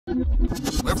Turn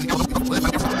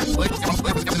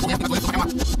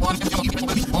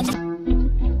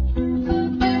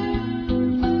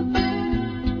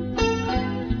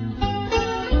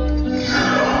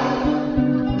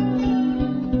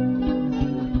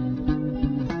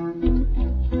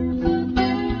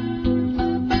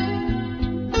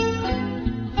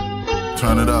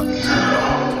it up.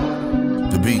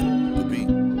 The beat.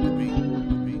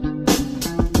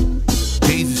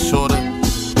 Days is shorter,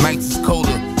 nights is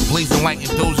colder. Blazing light and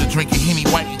Doja, drinking Henny,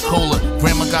 white and cola.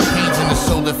 Grandma got pains in the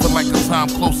shoulder, feel like a time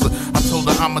closer. I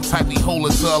told her I'm a tightly holder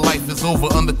till her life is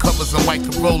over. Undercovers and white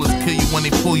Corollas kill you when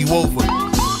they pull you over.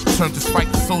 Turned this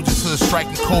fighting soldier to a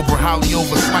striking cobra, highly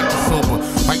over, slightly sober.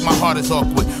 Like my heart is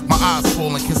awkward, my eyes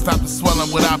swollen, can't stop the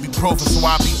swelling with ibuprofen, so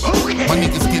I be. My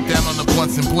niggas get down on the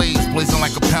blunts and blades, blazing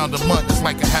like a pound a month, it's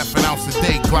like a half an ounce a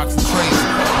day, Glocks and trays.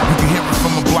 You can hear it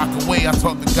from a block away, I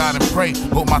talk to God and pray,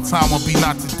 hope my time will be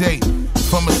not today.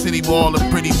 From a city where all the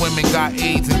pretty women got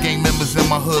AIDS and gang members in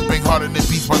my hood bring harder than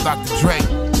beats by Dr. Dre.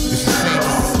 It's a shame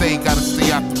just to stay, gotta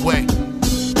stay out the way.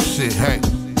 Shit, hey.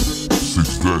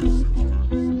 6 days.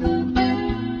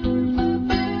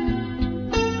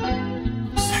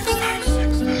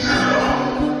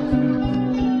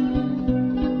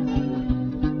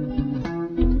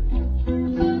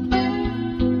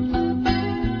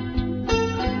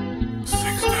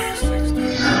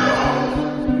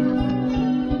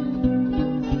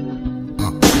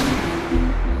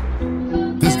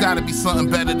 Gotta be something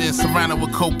better than surrounded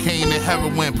with cocaine and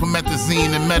heroin,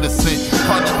 promethazine and medicine.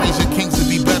 Hard to raise your kings to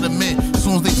be better men.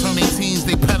 Soon as they turn their teens,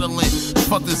 they peddling.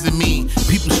 Fuck does it mean?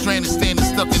 People stranded, standing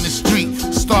stuck in the street,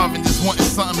 starving, just wanting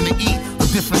something to eat, a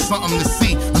different something to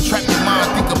see. Untrap your mind,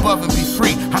 think above and be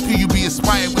free. How can you be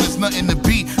inspired when there's nothing to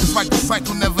be? It's like the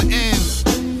cycle never ends.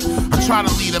 I try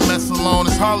to leave a mess alone.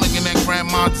 It's hard looking at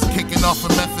grandma just kicking off a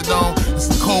methadone. It's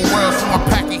a cold world, so I'm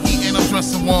packing heat and I'm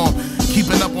dressing warm.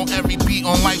 Keeping up on every beat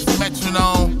on life's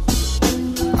metronome.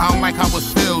 I don't like how it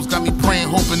feels. Got me praying,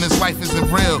 hoping this life isn't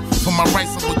real. For my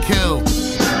rights I would kill.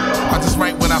 I just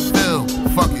write what I feel.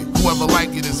 Fuck it, whoever like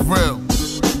it is real.